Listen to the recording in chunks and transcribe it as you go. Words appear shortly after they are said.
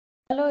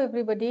Hello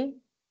everybody.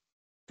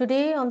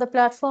 Today on the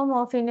platform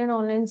of Indian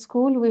Online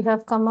School, we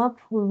have come up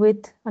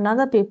with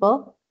another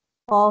paper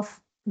of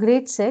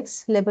grade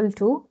 6 level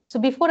 2. So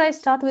before I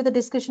start with the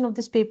discussion of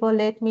this paper,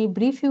 let me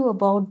brief you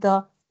about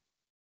the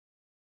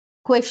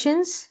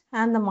questions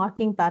and the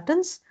marking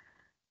patterns.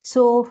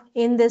 So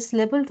in this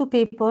level 2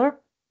 paper,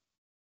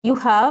 you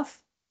have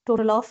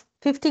total of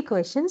 50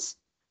 questions.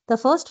 The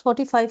first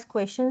 45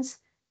 questions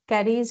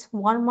carries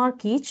 1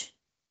 mark each.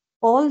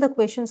 All the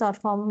questions are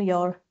from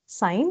your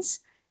science.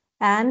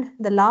 And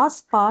the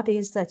last part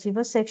is the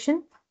achiever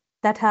section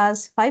that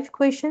has 5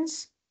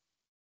 questions,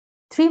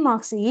 3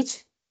 marks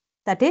each,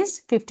 that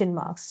is 15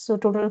 marks. So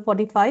total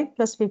 45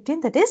 plus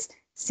 15, that is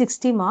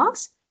 60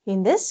 marks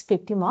in this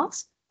 50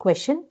 marks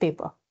question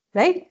paper,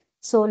 right?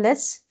 So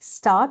let's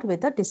start with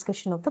the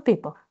discussion of the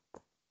paper.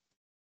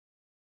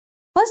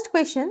 First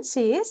question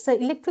says the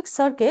electric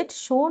circuit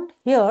shown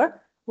here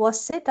was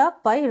set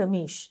up by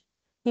Ramesh.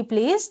 He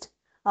placed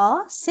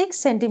a 6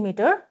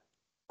 centimeter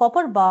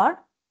copper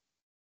bar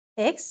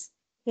X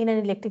in an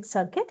electric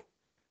circuit.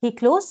 He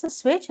closed the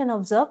switch and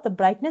observed the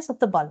brightness of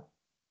the bulb.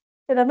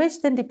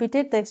 Ramesh then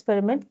repeated the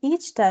experiment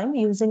each time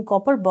using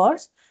copper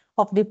bars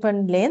of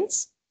different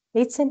lengths,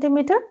 8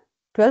 centimeter,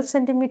 12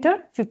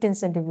 centimeter, 15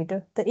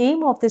 centimeter. The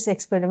aim of this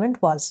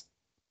experiment was.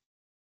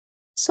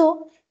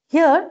 So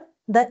here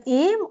the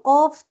aim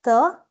of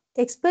the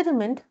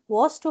experiment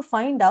was to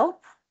find out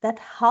that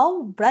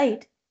how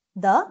bright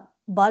the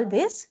bulb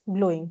is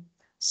glowing.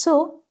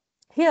 So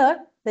here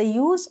the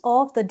use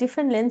of the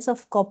different lengths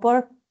of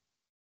copper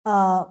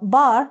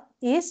bar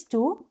is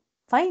to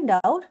find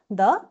out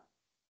the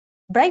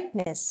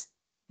brightness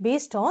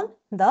based on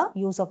the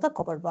use of the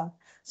copper bar.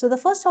 So the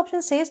first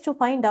option says to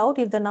find out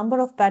if the number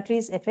of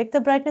batteries affect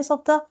the brightness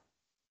of the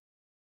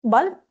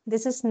bulb.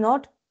 This is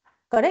not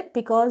correct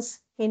because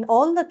in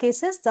all the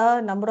cases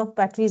the number of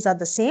batteries are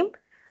the same.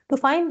 To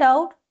find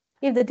out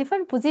if the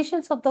different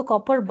positions of the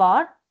copper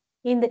bar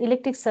in the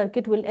electric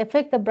circuit will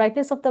affect the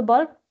brightness of the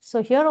bulb.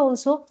 So here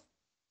also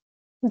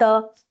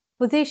the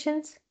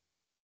positions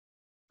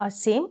are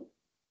same.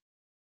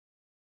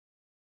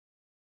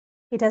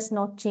 It has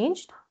not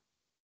changed.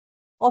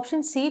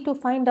 Option C, to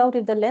find out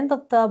if the length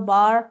of the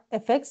bar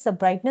affects the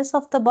brightness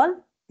of the bulb.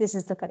 This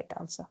is the correct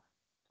answer.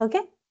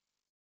 Okay.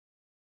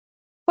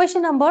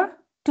 Question number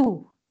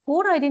 2.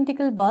 4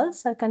 identical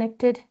bulbs are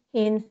connected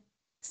in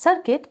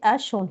circuit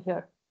as shown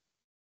here.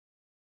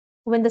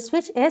 When the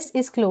switch S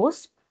is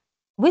closed,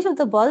 which of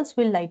the bulbs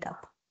will light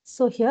up?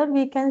 So here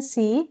we can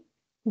see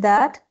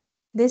that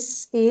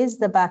this is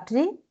the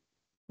battery,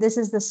 this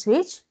is the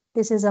switch,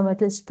 this is a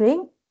metal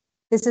spring,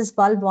 this is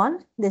bulb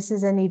 1, this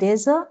is an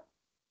eraser,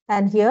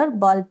 and here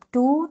bulb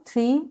 2,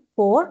 3,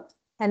 4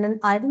 and an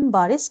iron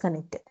bar is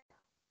connected.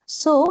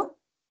 So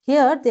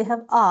here they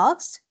have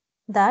asked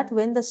that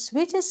when the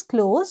switch is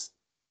closed,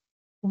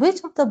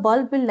 which of the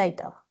bulb will light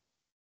up?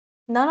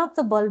 None of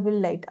the bulb will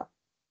light up.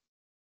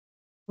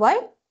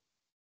 Why?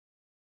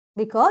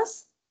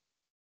 Because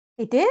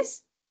it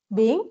is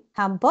being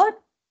hampered.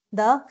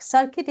 The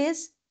circuit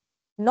is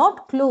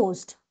not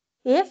closed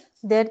if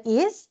there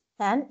is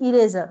an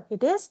eraser.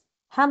 It is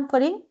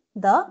hampering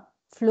the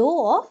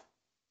flow of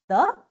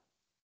the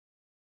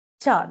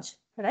charge,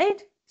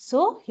 right?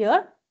 So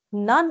here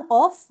none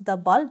of the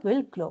bulb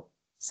will glow.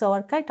 So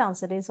our correct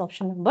answer is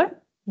option number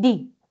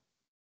D.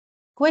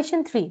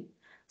 Question 3.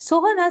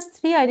 Sohan has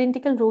 3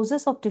 identical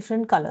roses of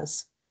different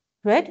colors,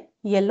 red,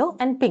 yellow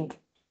and pink.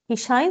 He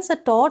shines a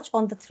torch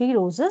on the 3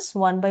 roses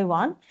one by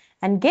one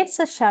and gets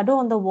a shadow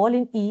on the wall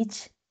in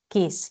each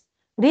case.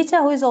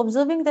 Richa, who is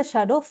observing the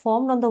shadow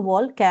formed on the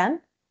wall,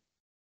 can.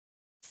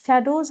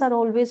 Shadows are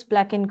always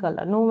black in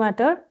color, no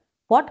matter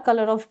what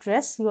color of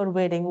dress you are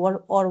wearing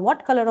or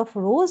what color of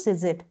rose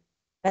is it,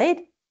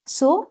 right?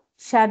 So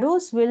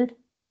shadows will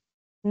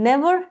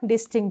never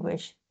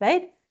distinguish,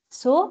 right?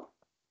 So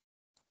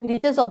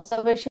Richa's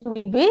observation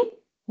will be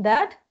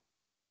that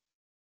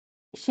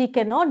she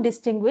cannot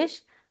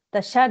distinguish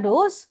the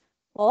shadows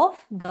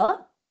of the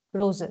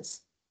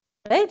roses,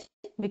 right?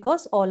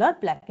 Because all are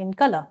black in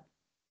color.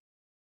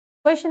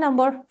 Question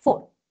number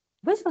 4.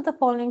 Which of the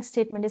following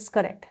statement is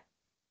correct?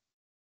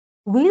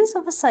 Wheels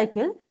of a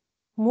cycle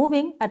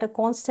moving at a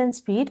constant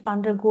speed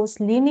undergoes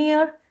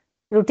linear,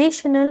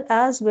 rotational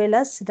as well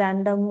as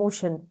random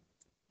motion.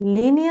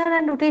 Linear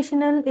and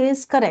rotational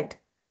is correct.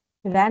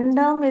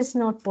 Random is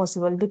not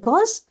possible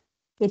because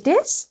it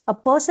is a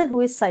person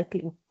who is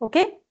cycling.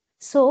 Okay.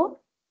 So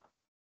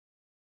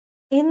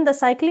in the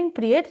cycling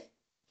period,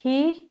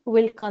 he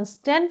will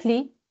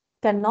constantly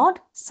cannot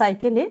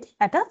cycle it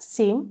at a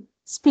same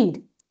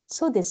speed.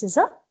 So this is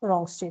a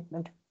wrong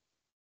statement.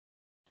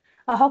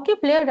 A hockey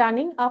player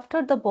running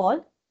after the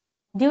ball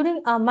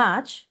during a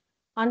match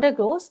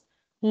undergoes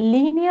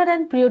linear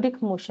and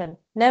periodic motion.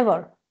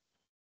 Never.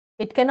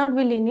 It cannot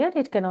be linear,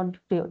 it cannot be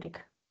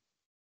periodic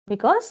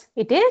because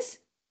it is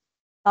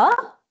a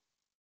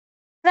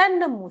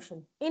random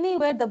motion.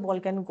 Anywhere the ball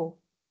can go.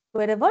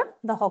 Wherever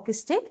the hockey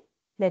stick,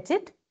 let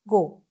it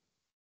go.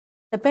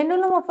 The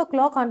pendulum of a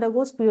clock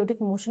undergoes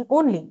periodic motion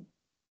only.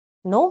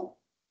 No.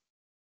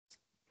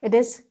 It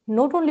is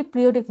not only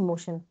periodic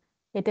motion,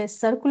 it is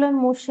circular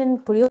motion,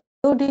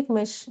 periodic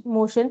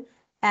motion,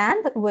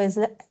 and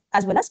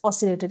as well as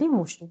oscillatory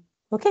motion.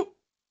 Okay.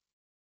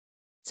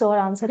 So our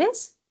answer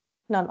is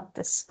none of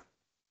this.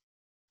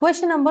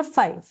 Question number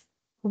 5.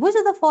 Which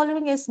of the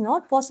following is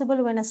not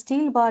possible when a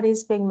steel bar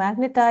is being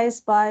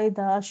magnetized by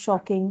the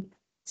stroking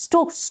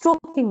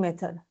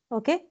method?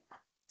 Okay.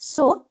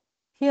 So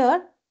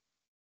here,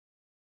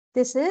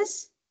 this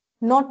is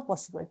not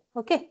possible.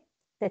 Okay.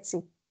 Let's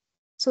see.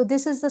 So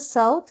this is the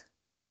south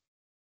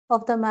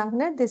of the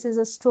magnet. This is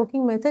a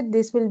stroking method.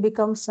 This will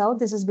become south.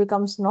 This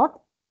becomes north.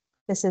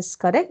 This is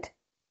correct.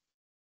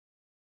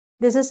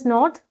 This is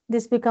north.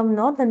 This becomes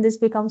north and this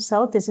becomes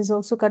south. This is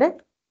also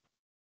correct.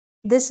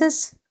 This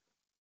is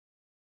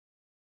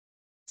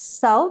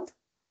south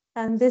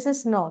and this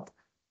is north.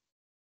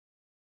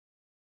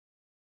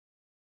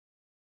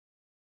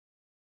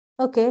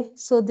 Okay,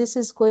 so this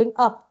is going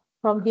up.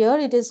 From here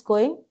it is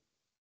going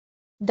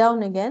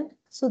down again.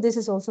 So this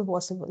is also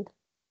possible.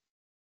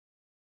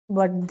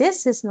 But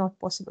this is not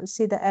possible.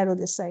 See the arrow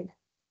this side.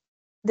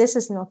 This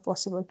is not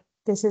possible.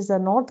 This is the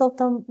north of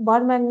the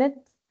bar magnet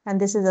and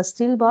this is a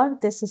steel bar.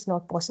 This is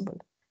not possible.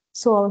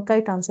 So our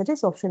correct answer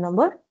is option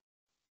number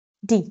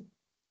D.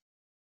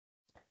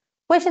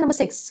 Question number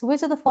 6.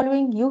 Which of the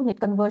following unit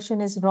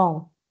conversion is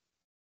wrong?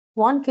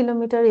 1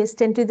 kilometer is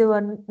 10 to the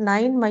power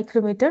 9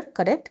 micrometer,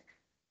 correct?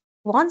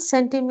 1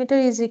 centimeter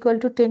is equal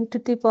to 10 to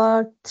the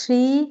power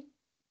 3.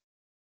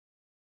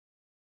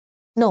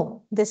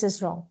 No, this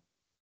is wrong.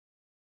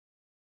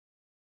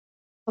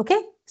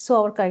 Okay,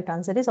 so our correct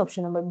answer is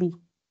option number B.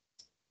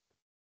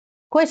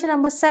 Question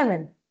number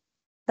 7.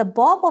 The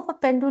bob of a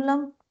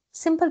pendulum,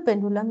 simple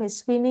pendulum, is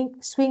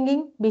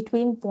swinging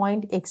between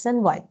point X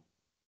and Y.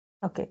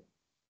 Okay.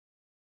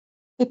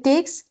 It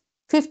takes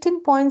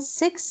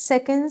 15.6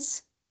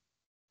 seconds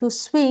to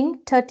swing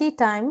 30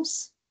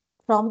 times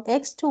from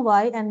X to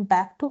Y and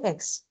back to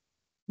X.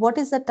 What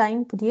is the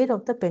time period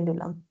of the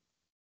pendulum?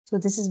 So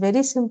this is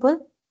very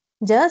simple.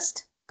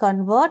 Just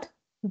convert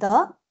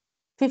the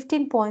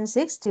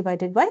 15.6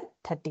 divided by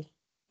 30.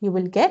 You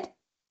will get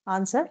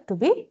answer to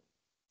be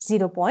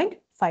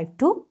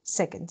 0.52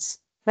 seconds,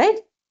 right?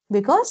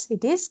 Because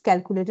it is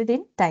calculated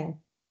in time.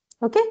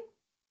 Okay.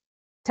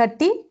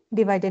 30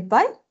 divided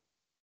by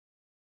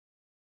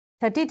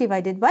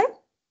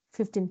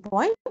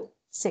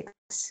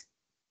 15.6.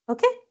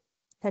 Okay.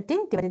 30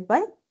 divided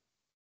by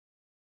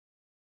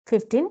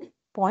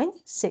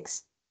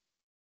 15.6.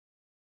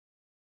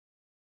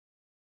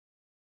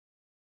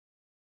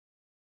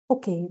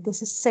 Okay,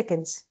 this is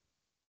seconds.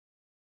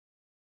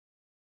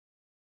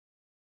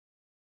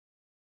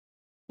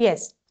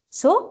 Yes.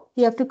 So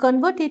you have to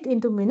convert it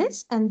into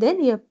minutes and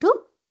then you have to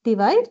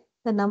divide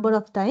the number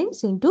of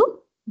times into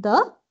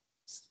the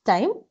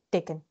time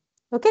taken.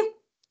 Okay.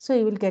 So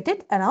you will get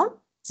it around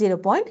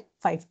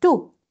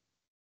 0.52.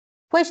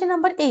 Question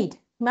number 8.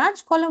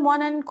 Match column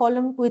 1 and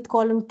column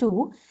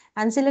 2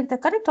 and select the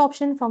correct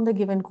option from the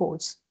given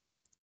codes.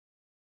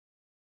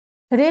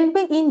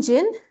 Railway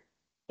engine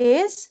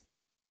is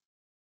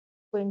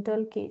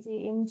quintal, kg,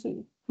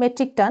 mg,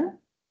 metric ton,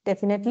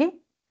 definitely.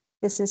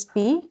 This is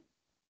P.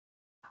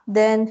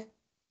 Then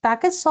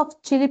packets of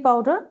chili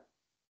powder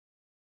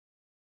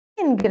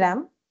in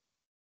gram.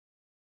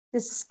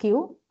 This is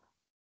Q.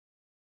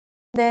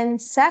 Then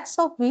sacks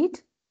of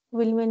wheat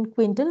will mean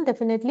quintal,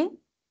 definitely.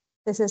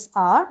 This is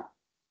R.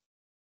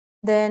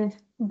 Then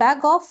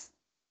bag of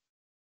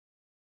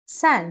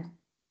sand,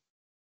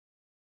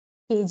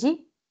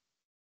 kg,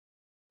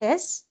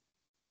 S.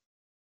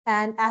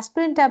 And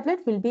aspirin tablet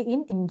will be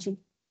in mg.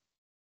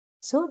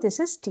 So this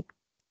is T.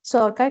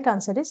 So our correct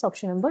answer is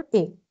option number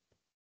A.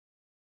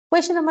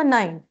 Question number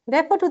 9.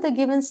 Refer to the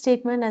given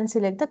statement and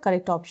select the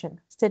correct option.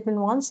 Statement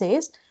 1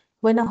 says,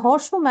 when a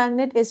horseshoe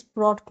magnet is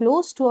brought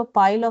close to a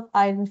pile of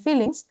iron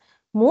filings,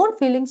 more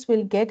filings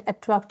will get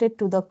attracted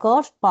to the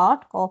curved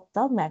part of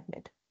the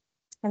magnet.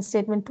 And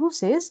statement 2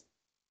 says,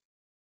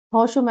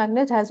 horseshoe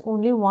magnet has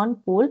only one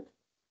pole,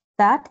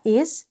 that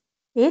is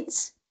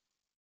its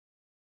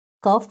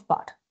curved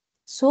part.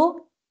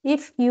 So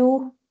if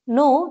you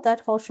know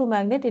that horseshoe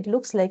magnet, it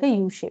looks like a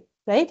U shape,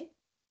 right?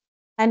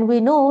 And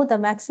we know the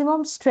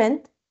maximum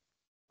strength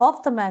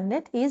of the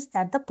magnet is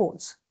at the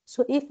poles.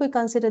 So if we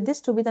consider this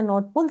to be the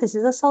north pole, this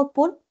is the south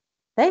pole,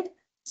 right?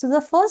 So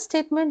the first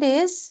statement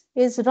is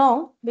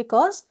wrong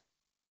because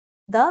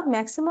the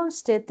maximum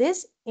strength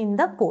is in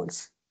the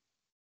poles,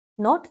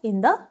 not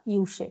in the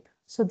U shape.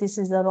 So this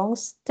is the wrong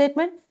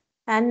statement.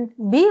 And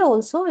B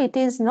also, it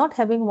is not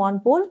having one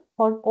pole,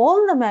 or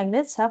all the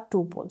magnets have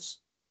two poles.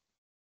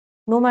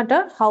 No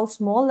matter how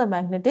small the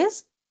magnet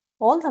is,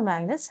 all the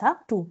magnets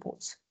have two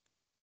poles.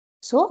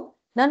 So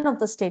none of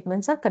the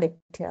statements are correct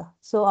here.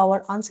 So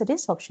our answer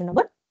is option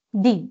number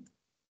D.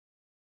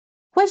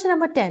 Question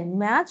number 10.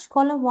 Match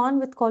column 1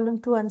 with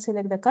column 2 and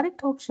select the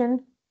correct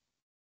option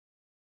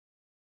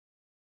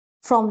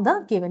from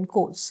the given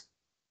codes.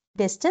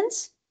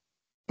 Distance.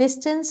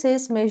 Distance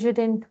is measured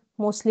in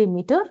mostly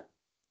meter.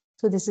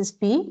 So this is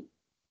P.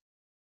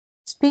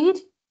 Speed.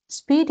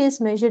 Speed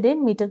is measured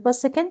in meter per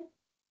second.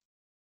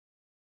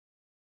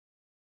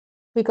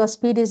 because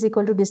speed is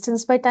equal to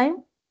distance by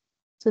time.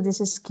 So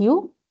this is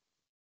Q.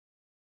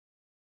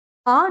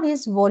 R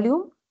is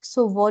volume.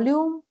 So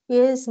volume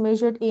is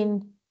measured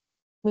in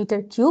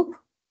meter cube.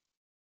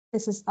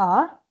 This is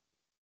R.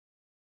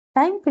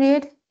 Time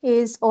period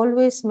is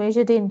always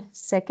measured in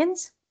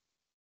seconds.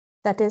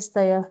 That is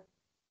the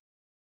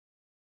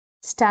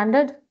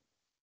standard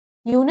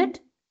unit.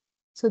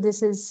 So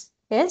this is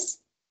S.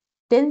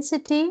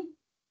 Density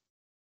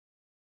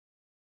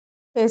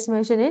is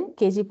measured in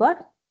kg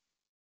per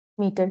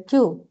meter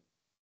cube.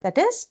 That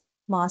is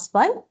mass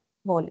by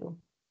volume.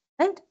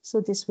 Right?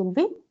 So this will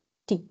be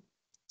T.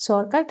 So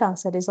our correct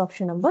answer is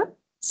option number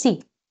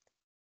C.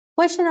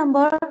 Question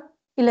number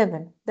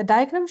 11. The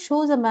diagram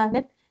shows a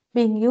magnet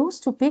being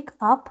used to pick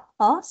up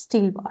a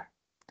steel bar.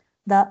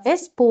 The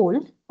S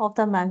pole of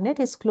the magnet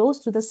is close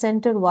to the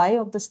center Y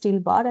of the steel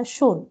bar as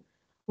shown.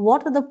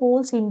 What are the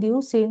poles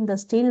induced in the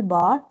steel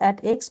bar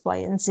at X, Y,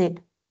 and Z?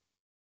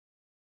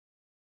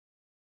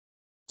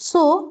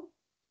 So,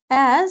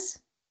 as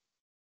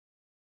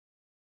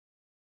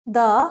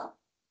the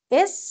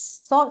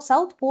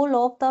south pole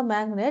of the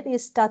magnet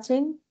is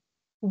touching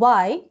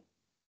Y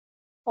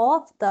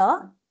of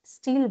the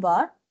steel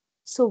bar,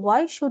 so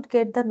Y should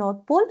get the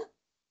north pole.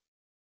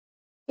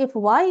 If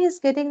Y is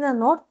getting the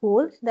north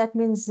pole, that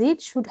means Z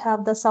should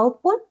have the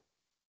south pole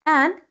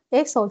and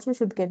X also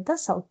should get the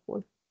south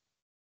pole.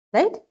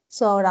 Right?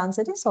 So our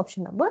answer is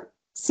option number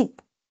C.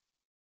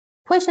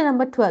 Question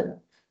number 12.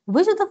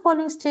 Which of the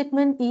following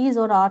statement is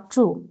or are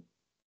true?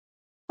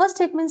 First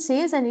statement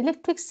says an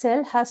electric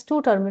cell has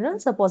two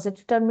terminals, a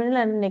positive terminal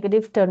and a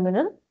negative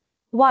terminal,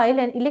 while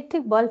an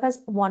electric bulb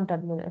has one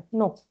terminal.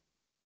 No.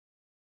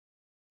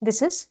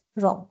 This is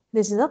wrong.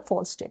 This is a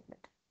false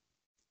statement.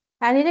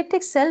 An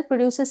electric cell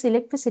produces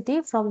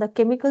electricity from the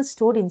chemicals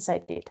stored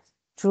inside it.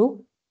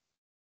 True.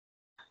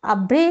 A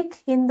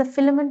break in the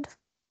filament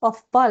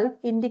of bulb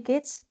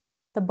indicates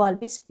the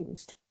bulb is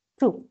fused.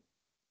 True.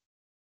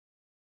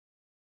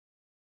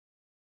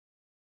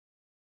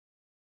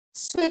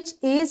 Switch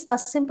is a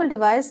simple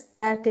device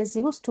that is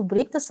used to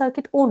break the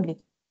circuit only.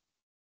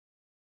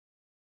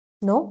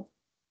 No.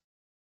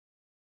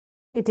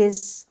 It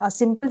is a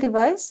simple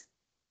device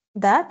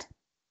that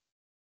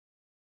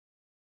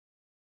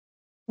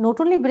not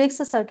only breaks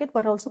the circuit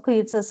but also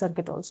creates a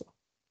circuit also.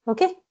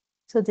 Okay.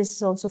 So this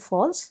is also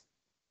false.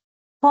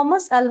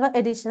 Thomas Alva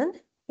Edison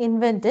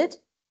invented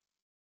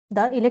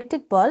the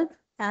electric bulb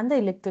and the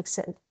electric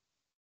cell.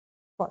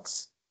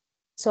 False.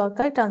 So our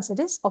correct answer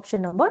is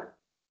option number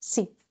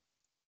C.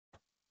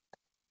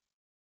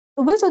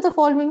 Which of the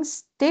following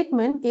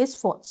statement is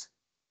false?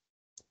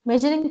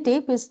 Measuring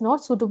tape is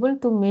not suitable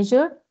to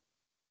measure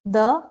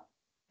the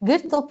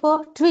width of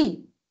a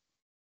tree.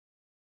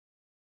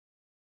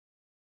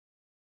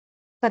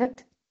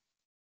 Correct?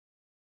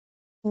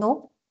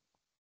 No.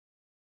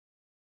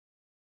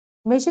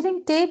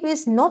 Measuring tape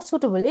is not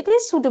suitable. It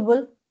is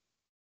suitable.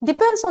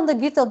 Depends on the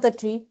width of the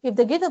tree. If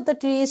the width of the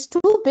tree is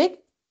too big,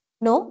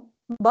 no.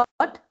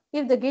 But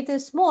if the width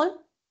is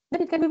small,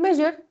 then it can be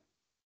measured.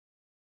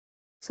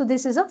 So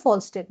this is a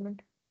false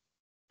statement.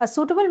 A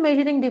suitable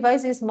measuring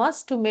device is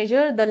must to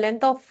measure the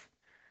length of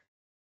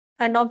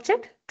an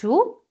object.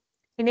 True.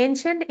 In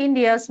ancient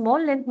India,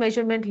 small length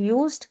measurement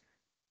used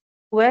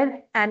were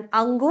an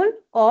angul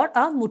or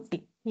a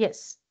mutti.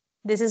 Yes,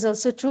 this is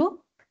also true.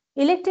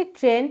 Electric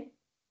train,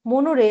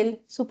 monorail,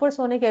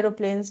 supersonic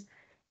aeroplanes,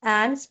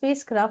 and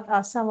spacecraft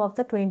are some of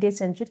the 20th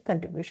century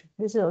contribution.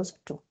 This is also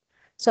true.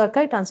 So our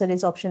correct answer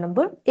is option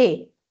number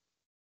A.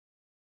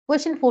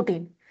 Question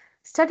 14.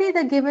 Study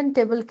the given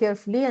table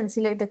carefully and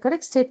select the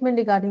correct statement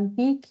regarding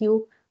P,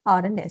 Q,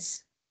 R, and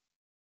S.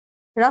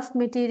 Rough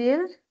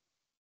material,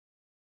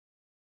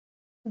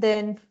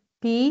 then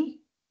P,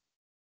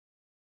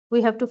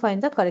 we have to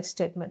find the correct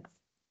statement.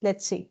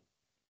 Let's see.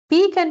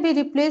 P can be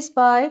replaced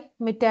by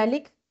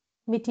metallic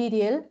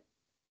material,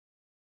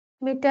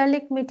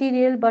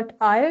 but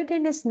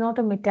iodine is not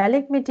a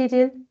metallic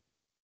material.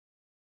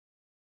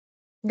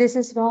 This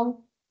is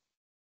wrong.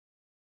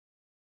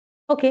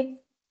 Okay.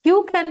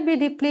 Q can be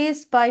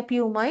replaced by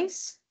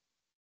pumice,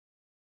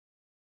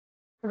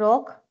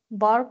 rock,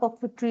 bark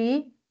of a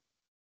tree,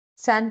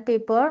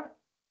 sandpaper.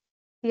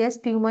 Yes,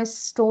 pumice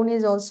stone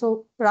is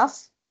also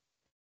rough.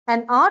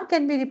 And R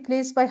can be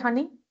replaced by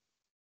honey,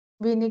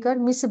 vinegar,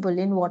 miscible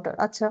in water.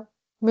 Acha.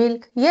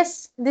 Milk.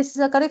 Yes, this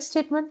is a correct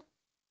statement.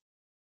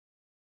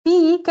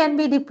 P can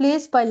be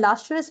replaced by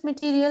lustrous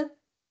material,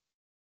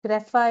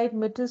 graphite,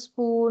 metal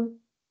spoon,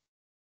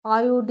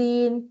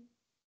 iodine.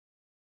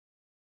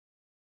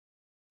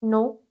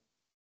 No.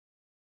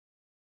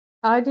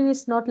 Iodine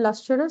is not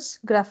lustrous.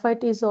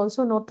 Graphite is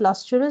also not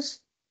lustrous.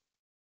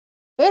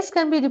 S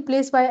can be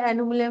replaced by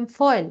aluminum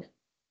foil.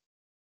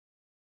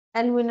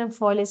 Aluminum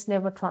foil is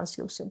never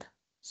translucent.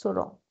 So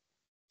wrong.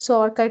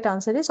 So our correct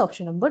answer is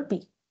option number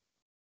B.